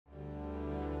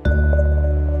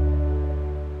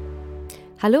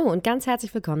Hallo und ganz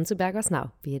herzlich willkommen zu Bergos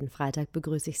Now. Wie jeden Freitag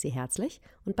begrüße ich Sie herzlich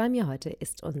und bei mir heute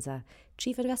ist unser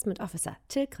Chief Investment Officer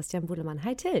Till Christian Buhlemann.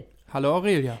 Hi Till. Hallo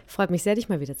Aurelia. Freut mich sehr, dich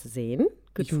mal wieder zu sehen.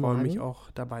 Ich freue mich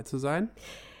auch dabei zu sein.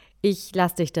 Ich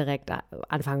lasse dich direkt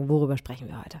anfangen. Worüber sprechen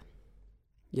wir heute?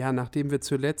 Ja, nachdem wir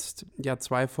zuletzt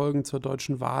 2 Folgen zur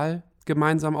deutschen Wahl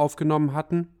gemeinsam aufgenommen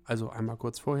hatten, also einmal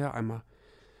kurz vorher, einmal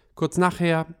kurz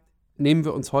nachher, nehmen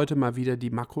wir uns heute mal wieder die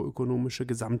makroökonomische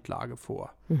Gesamtlage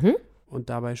vor. Und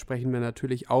dabei sprechen wir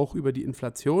natürlich auch über die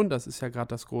Inflation, das ist ja gerade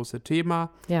das große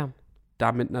Thema. Ja.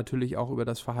 Damit natürlich auch über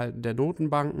das Verhalten der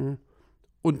Notenbanken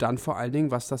und dann vor allen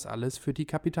Dingen, was das alles für die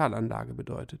Kapitalanlage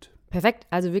bedeutet. Perfekt,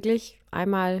 also wirklich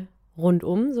einmal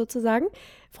rundum sozusagen.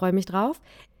 Freue mich drauf.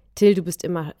 Till, du bist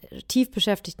immer tief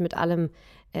beschäftigt mit allem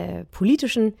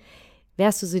Politischen.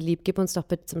 Wärst du so lieb, gib uns doch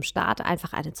bitte zum Start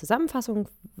einfach eine Zusammenfassung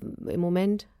im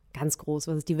Moment. Ganz groß,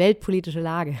 was ist die weltpolitische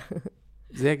Lage?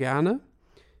 Sehr gerne.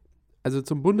 Also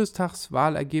zum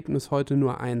Bundestagswahlergebnis heute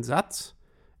nur ein Satz.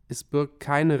 Es birgt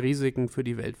keine Risiken für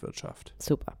die Weltwirtschaft.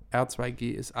 Super.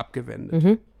 R2G ist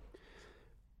abgewendet.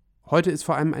 Heute ist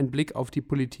vor allem ein Blick auf die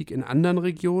Politik in anderen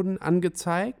Regionen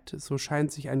angezeigt. So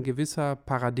scheint sich ein gewisser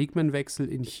Paradigmenwechsel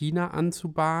in China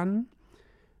anzubahnen.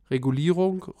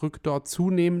 Regulierung rückt dort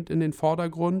zunehmend in den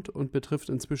Vordergrund und betrifft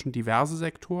inzwischen diverse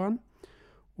Sektoren.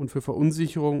 Und für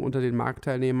Verunsicherung unter den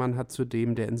Marktteilnehmern hat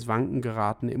zudem der ins Wanken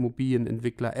geratene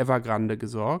Immobilienentwickler Evergrande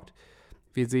gesorgt.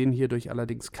 Wir sehen hierdurch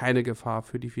allerdings keine Gefahr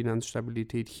für die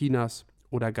Finanzstabilität Chinas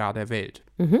oder gar der Welt.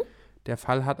 Der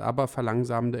Fall hat aber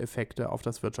verlangsamende Effekte auf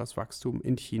das Wirtschaftswachstum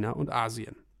in China und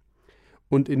Asien.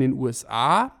 Und in den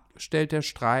USA stellt der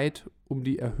Streit um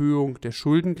die Erhöhung der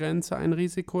Schuldengrenze ein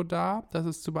Risiko dar, das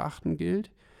es zu beachten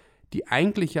gilt. Die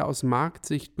eigentlich ja aus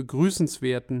Marktsicht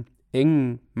begrüßenswerten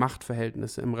engen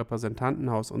Machtverhältnisse im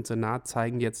Repräsentantenhaus und Senat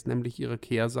zeigen jetzt nämlich ihre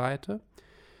Kehrseite.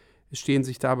 Es stehen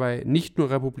sich dabei nicht nur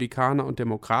Republikaner und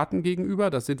Demokraten gegenüber,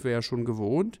 das sind wir ja schon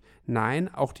gewohnt, nein,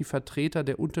 auch die Vertreter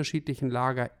der unterschiedlichen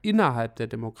Lager innerhalb der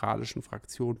demokratischen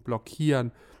Fraktion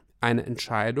blockieren eine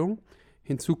Entscheidung.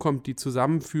 Hinzu kommt die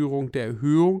Zusammenführung der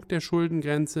Erhöhung der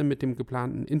Schuldengrenze mit dem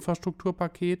geplanten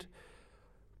Infrastrukturpaket.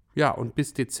 Ja, und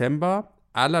bis Dezember,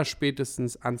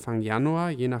 allerspätestens Anfang Januar,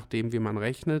 je nachdem wie man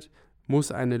rechnet,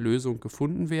 muss eine Lösung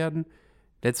gefunden werden.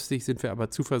 Letztlich sind wir aber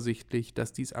zuversichtlich,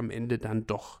 dass dies am Ende dann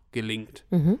doch gelingt.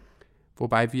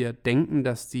 Wobei wir denken,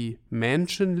 dass die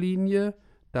Manchin-Linie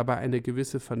dabei eine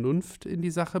gewisse Vernunft in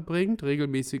die Sache bringt.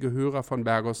 Regelmäßige Hörer von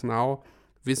Bergos Now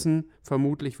wissen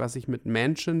vermutlich, was ich mit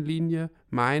Manchin-Linie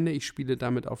meine. Ich spiele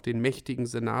damit auf den mächtigen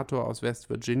Senator aus West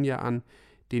Virginia an,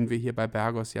 den wir hier bei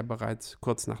Bergos ja bereits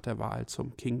kurz nach der Wahl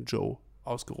zum King Joe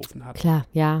ausgerufen hatten. Klar,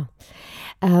 ja.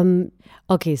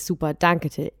 Okay, super, danke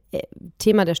Till.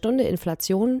 Thema der Stunde,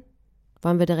 Inflation.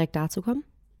 Wollen wir direkt dazu kommen?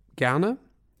 Gerne.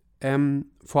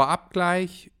 Vorab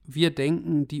gleich, wir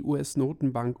denken, die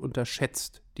US-Notenbank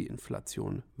unterschätzt die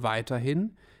Inflation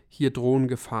weiterhin. Hier drohen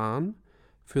Gefahren.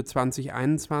 Für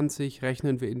 2021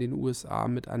 rechnen wir in den USA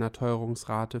mit einer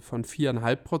Teuerungsrate von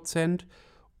 4,5%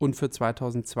 und für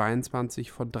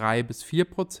 2022 von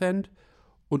 3-4%.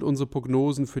 Und unsere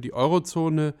Prognosen für die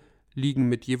Eurozone liegen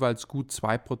mit jeweils gut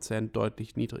 2%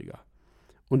 deutlich niedriger.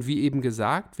 Und wie eben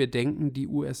gesagt, wir denken, die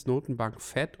US-Notenbank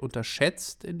Fed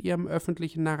unterschätzt in ihrem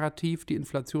öffentlichen Narrativ die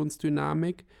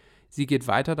Inflationsdynamik. Sie geht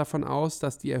weiter davon aus,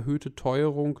 dass die erhöhte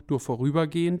Teuerung nur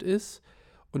vorübergehend ist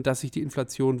und dass sich die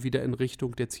Inflation wieder in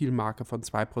Richtung der Zielmarke von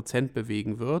 2%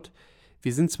 bewegen wird.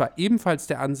 Wir sind zwar ebenfalls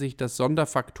der Ansicht, dass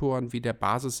Sonderfaktoren wie der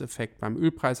Basiseffekt beim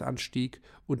Ölpreisanstieg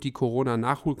und die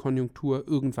Corona-Nachholkonjunktur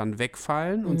irgendwann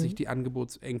wegfallen und sich die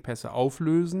Angebotsengpässe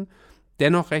auflösen.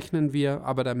 Dennoch rechnen wir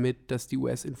aber damit, dass die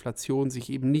US-Inflation sich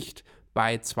eben nicht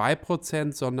bei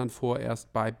 2%, sondern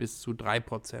vorerst bei bis zu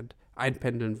 3%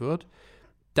 einpendeln wird.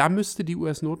 Da müsste die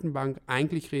US-Notenbank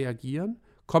eigentlich reagieren.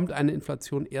 Kommt eine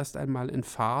Inflation erst einmal in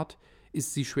Fahrt,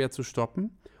 ist sie schwer zu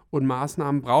stoppen. Und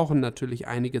Maßnahmen brauchen natürlich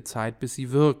einige Zeit, bis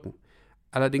sie wirken.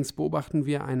 Allerdings beobachten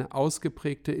wir eine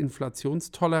ausgeprägte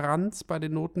Inflationstoleranz bei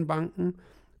den Notenbanken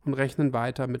und rechnen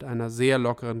weiter mit einer sehr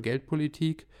lockeren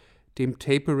Geldpolitik, dem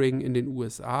Tapering in den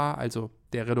USA, also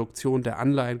der Reduktion der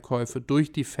Anleihenkäufe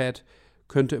durch die Fed,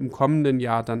 könnte im kommenden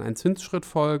Jahr dann ein Zinsschritt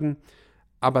folgen.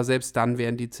 Aber selbst dann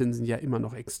wären die Zinsen ja immer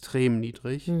noch extrem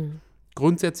niedrig.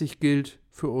 Grundsätzlich gilt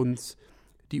für uns,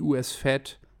 die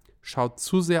US-Fed schaut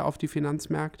zu sehr auf die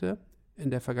Finanzmärkte. In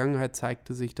der Vergangenheit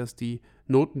zeigte sich, dass die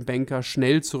Notenbanker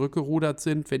schnell zurückgerudert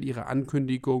sind, wenn ihre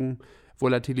Ankündigungen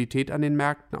Volatilität an den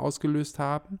Märkten ausgelöst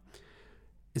haben.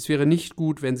 Es wäre nicht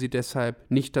gut, wenn sie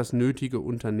deshalb nicht das Nötige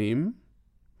unternehmen.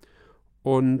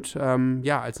 Und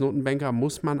als Notenbanker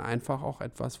muss man einfach auch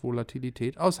etwas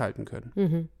Volatilität aushalten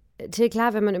können. Till,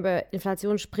 klar, wenn man über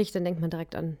Inflation spricht, dann denkt man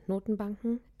direkt an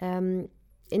Notenbanken.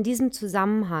 In diesem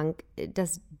Zusammenhang,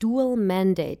 das Dual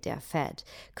Mandate der Fed,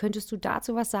 könntest du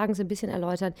dazu was sagen, so ein bisschen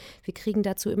erläutern? Wir kriegen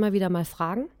dazu immer wieder mal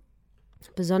Fragen,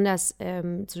 besonders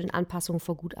zu den Anpassungen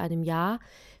vor gut einem Jahr.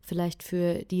 Vielleicht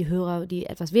für die Hörer, die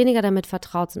etwas weniger damit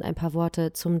vertraut sind, ein paar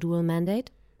Worte zum Dual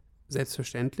Mandate.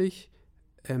 Selbstverständlich.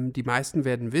 Die meisten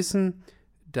werden wissen,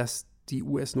 dass die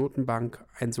US-Notenbank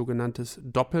ein sogenanntes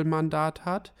Doppelmandat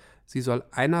hat. Sie soll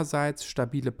einerseits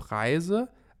stabile Preise,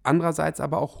 andererseits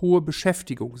aber auch hohe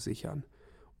Beschäftigung sichern.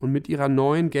 Und mit ihrer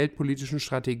neuen geldpolitischen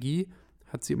Strategie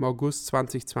hat sie im August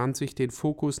 2020 den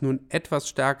Fokus nun etwas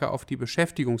stärker auf die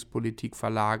Beschäftigungspolitik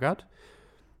verlagert.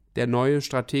 Der neue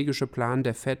strategische Plan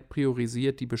der Fed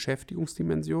priorisiert die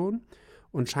Beschäftigungsdimension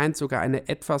und scheint sogar eine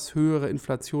etwas höhere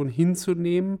Inflation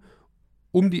hinzunehmen,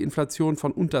 um die Inflation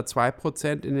von unter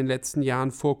 2% in den letzten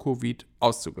Jahren vor Covid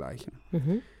auszugleichen.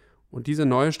 Und diese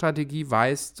neue Strategie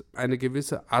weist eine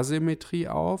gewisse Asymmetrie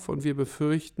auf und wir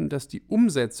befürchten, dass die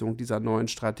Umsetzung dieser neuen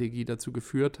Strategie dazu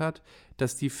geführt hat,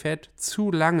 dass die Fed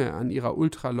zu lange an ihrer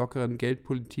ultralockeren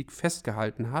Geldpolitik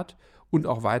festgehalten hat und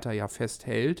auch weiter ja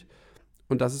festhält.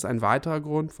 Und das ist ein weiterer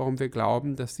Grund, warum wir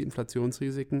glauben, dass die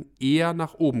Inflationsrisiken eher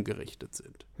nach oben gerichtet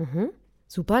sind.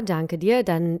 Super, danke dir.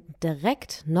 Dann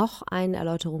direkt noch ein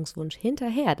Erläuterungswunsch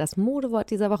hinterher. Das Modewort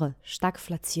dieser Woche,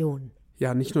 Stagflation.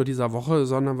 Ja, nicht nur dieser Woche,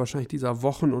 sondern wahrscheinlich dieser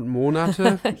Wochen und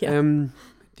Monate. Ja.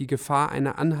 Die Gefahr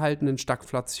einer anhaltenden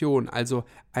Stagflation, also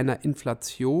einer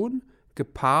Inflation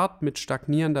gepaart mit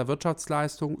stagnierender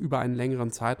Wirtschaftsleistung über einen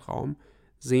längeren Zeitraum,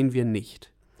 sehen wir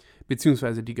nicht.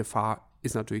 Beziehungsweise die Gefahr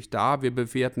ist natürlich da, wir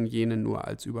bewerten jene nur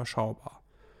als überschaubar.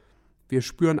 Wir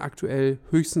spüren aktuell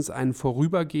höchstens einen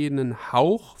vorübergehenden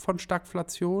Hauch von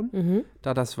Stagflation,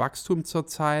 da das Wachstum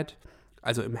zurzeit,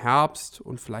 also im Herbst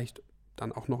und vielleicht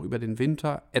dann auch noch über den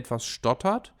Winter, etwas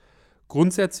stottert.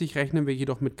 Grundsätzlich rechnen wir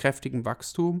jedoch mit kräftigem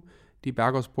Wachstum. Die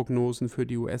Berghaus-Prognosen für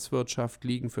die US-Wirtschaft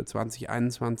liegen für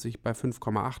 2021 bei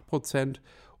 5,8%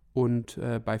 und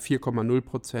bei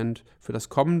 4,0% für das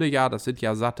kommende Jahr. Das sind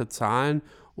ja satte Zahlen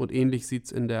und ähnlich sieht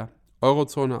es in der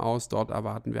Eurozone aus. Dort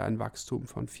erwarten wir ein Wachstum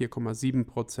von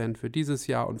 4,7% für dieses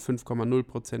Jahr und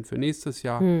 5,0% für nächstes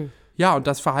Jahr. Ja, und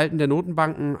das Verhalten der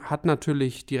Notenbanken hat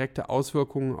natürlich direkte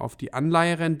Auswirkungen auf die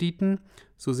Anleiherenditen.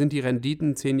 So sind die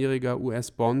Renditen 10-jähriger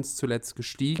US-Bonds zuletzt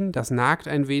gestiegen. Das nagt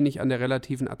ein wenig an der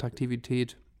relativen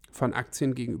Attraktivität von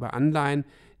Aktien gegenüber Anleihen,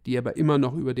 die aber immer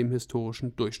noch über dem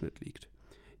historischen Durchschnitt liegt.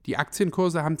 Die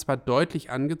Aktienkurse haben zwar deutlich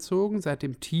angezogen, seit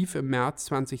dem Tief im März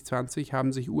 2020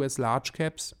 haben sich US-Large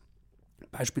Caps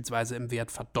beispielsweise im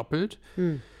Wert verdoppelt.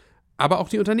 Aber auch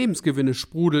die Unternehmensgewinne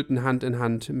sprudelten Hand in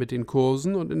Hand mit den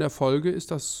Kursen und in der Folge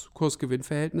ist das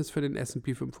Kurs-Gewinn-Verhältnis für den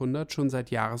S&P 500 schon seit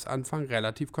Jahresanfang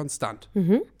relativ konstant.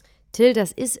 Till,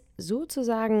 das ist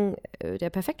sozusagen der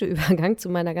perfekte Übergang zu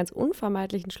meiner ganz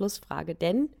unvermeidlichen Schlussfrage,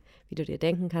 denn, wie du dir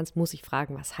denken kannst, muss ich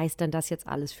fragen, was heißt denn das jetzt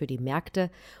alles für die Märkte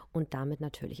und damit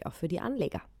natürlich auch für die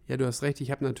Anleger? Ja, du hast recht,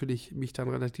 ich habe natürlich mich dann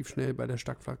relativ schnell bei der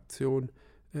Stagflation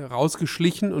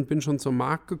rausgeschlichen und bin schon zum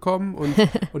Markt gekommen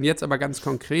und jetzt aber ganz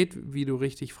konkret, wie du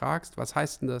richtig fragst, was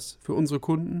heißt denn das für unsere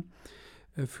Kunden,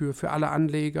 für alle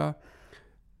Anleger?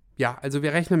 Ja, also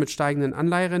wir rechnen mit steigenden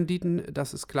Anleiherenditen,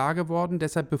 das ist klar geworden,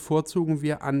 deshalb bevorzugen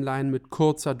wir Anleihen mit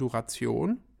kurzer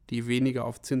Duration, die weniger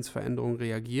auf Zinsveränderungen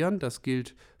reagieren, das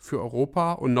gilt für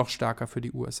Europa und noch stärker für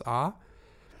die USA.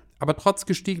 Aber trotz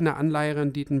gestiegener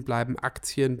Anleiherenditen bleiben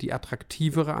Aktien die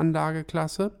attraktivere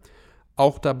Anlageklasse.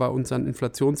 Auch da bei unseren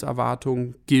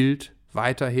Inflationserwartungen gilt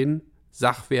weiterhin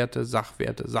Sachwerte,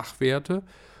 Sachwerte, Sachwerte.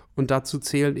 Und dazu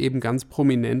zählen eben ganz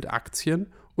prominent Aktien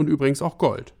und übrigens auch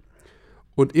Gold.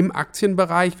 Und im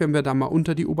Aktienbereich, wenn wir da mal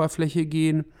unter die Oberfläche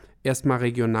gehen, erstmal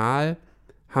regional,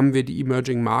 haben wir die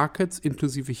Emerging Markets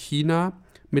inklusive China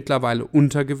mittlerweile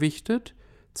untergewichtet.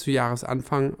 Zu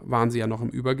Jahresanfang waren sie ja noch im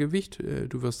Übergewicht,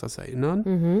 du wirst das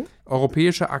erinnern.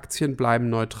 Europäische Aktien bleiben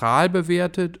neutral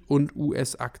bewertet und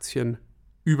US-Aktien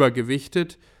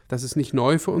übergewichtet. Das ist nicht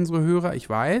neu für unsere Hörer, ich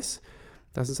weiß.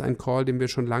 Das ist ein Call, den wir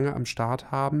schon lange am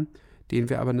Start haben, den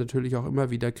wir aber natürlich auch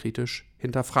immer wieder kritisch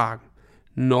hinterfragen.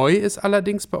 Neu ist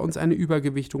allerdings bei uns eine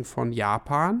Übergewichtung von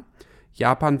Japan.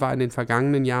 Japan war in den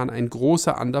vergangenen Jahren ein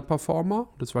großer Underperformer.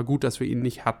 Das war gut, dass wir ihn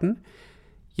nicht hatten.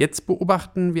 Jetzt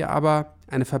beobachten wir aber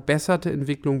eine verbesserte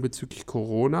Entwicklung bezüglich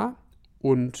Corona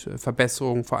und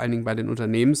Verbesserungen vor allen Dingen bei den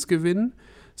Unternehmensgewinnen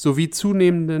sowie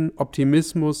zunehmenden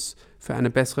Optimismus für eine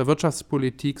bessere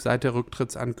Wirtschaftspolitik seit der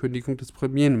Rücktrittsankündigung des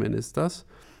Premierministers.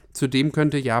 Zudem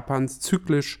könnte Japans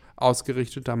zyklisch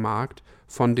ausgerichteter Markt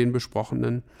von den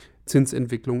besprochenen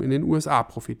Zinsentwicklungen in den USA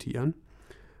profitieren.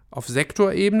 Auf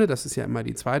Sektorebene, das ist ja immer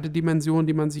die zweite Dimension,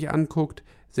 die man sich anguckt,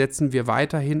 setzen wir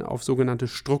weiterhin auf sogenannte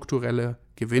strukturelle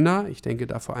Gewinner. Ich denke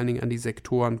da vor allen Dingen an die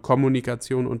Sektoren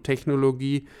Kommunikation und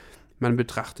Technologie. Man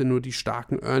betrachte nur die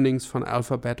starken Earnings von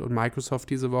Alphabet und Microsoft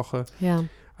diese Woche. Ja.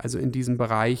 Also in diesen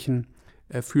Bereichen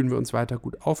fühlen wir uns weiter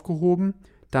gut aufgehoben.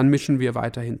 Dann mischen wir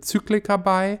weiterhin Zyklika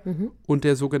bei und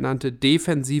der sogenannte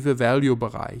defensive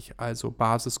Value-Bereich, also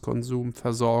Basiskonsum,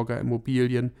 Versorger,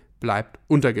 Immobilien, bleibt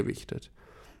untergewichtet.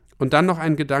 Und dann noch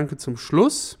ein Gedanke zum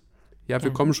Schluss. Ja,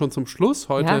 wir kommen schon zum Schluss.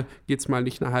 Heute geht es mal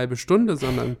nicht eine halbe Stunde,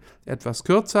 sondern etwas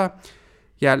kürzer.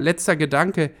 Ja, letzter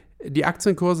Gedanke. Die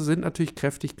Aktienkurse sind natürlich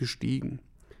kräftig gestiegen.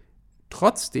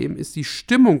 Trotzdem ist die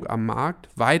Stimmung am Markt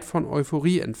weit von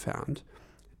Euphorie entfernt.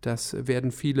 Das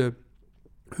werden viele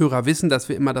Hörer wissen, dass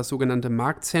wir immer das sogenannte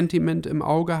Marktsentiment im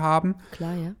Auge haben.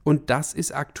 Klar, ja. Und das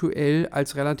ist aktuell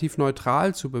als relativ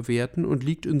neutral zu bewerten und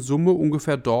liegt in Summe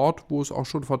ungefähr dort, wo es auch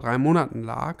schon vor 3 Monaten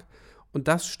lag. Und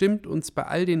das stimmt uns bei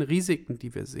all den Risiken,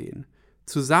 die wir sehen,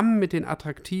 zusammen mit den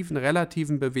attraktiven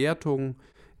relativen Bewertungen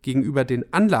gegenüber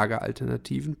den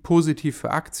Anlagealternativen positiv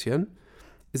für Aktien.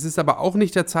 Es ist aber auch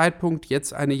nicht der Zeitpunkt,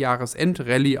 jetzt eine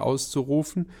Jahresendrallye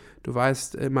auszurufen. Du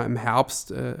weißt, immer im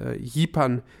Herbst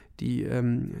jiepern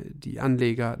die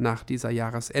Anleger nach dieser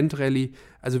Jahresendrallye.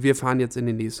 Also wir fahren jetzt in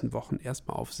den nächsten Wochen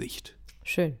erstmal auf Sicht.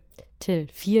 Schön. Till,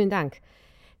 vielen Dank.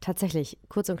 Tatsächlich,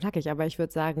 kurz und knackig, aber ich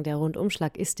würde sagen, der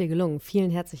Rundumschlag ist dir gelungen. Vielen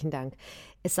herzlichen Dank.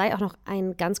 Es sei auch noch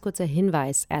ein ganz kurzer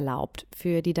Hinweis erlaubt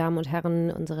für die Damen und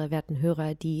Herren, unsere werten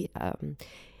Hörer, die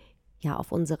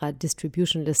auf unserer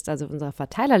Distribution List, also unserer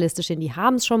Verteilerliste stehen, die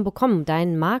haben es schon bekommen.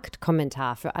 Deinen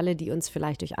Marktkommentar für alle, die uns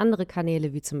vielleicht durch andere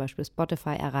Kanäle, wie zum Beispiel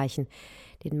Spotify, erreichen.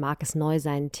 Den mag es neu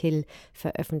sein. Till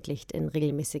veröffentlicht in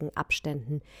regelmäßigen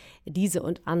Abständen diese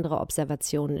und andere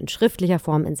Observationen in schriftlicher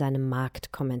Form in seinem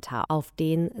Marktkommentar. Auf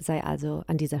den sei also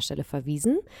an dieser Stelle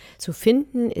verwiesen. Zu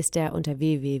finden ist er unter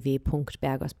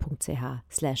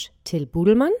www.bergos.ch/Till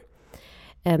Budelmann.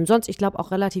 Sonst, ich glaube, auch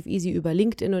relativ easy über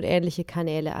LinkedIn und ähnliche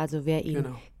Kanäle. Also wer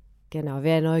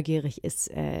wer neugierig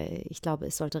ist, ich glaube,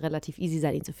 es sollte relativ easy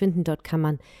sein, ihn zu finden. Dort kann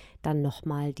man dann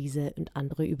nochmal diese und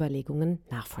andere Überlegungen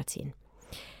nachvollziehen.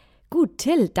 Gut,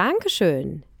 Till,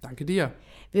 Dankeschön. Danke dir.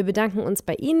 Wir bedanken uns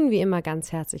bei Ihnen wie immer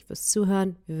ganz herzlich fürs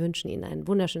Zuhören. Wir wünschen Ihnen ein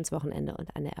wunderschönes Wochenende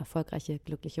und eine erfolgreiche,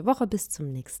 glückliche Woche. Bis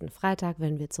zum nächsten Freitag,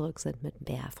 wenn wir zurück sind mit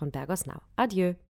mehr von Bergos Now. Adieu.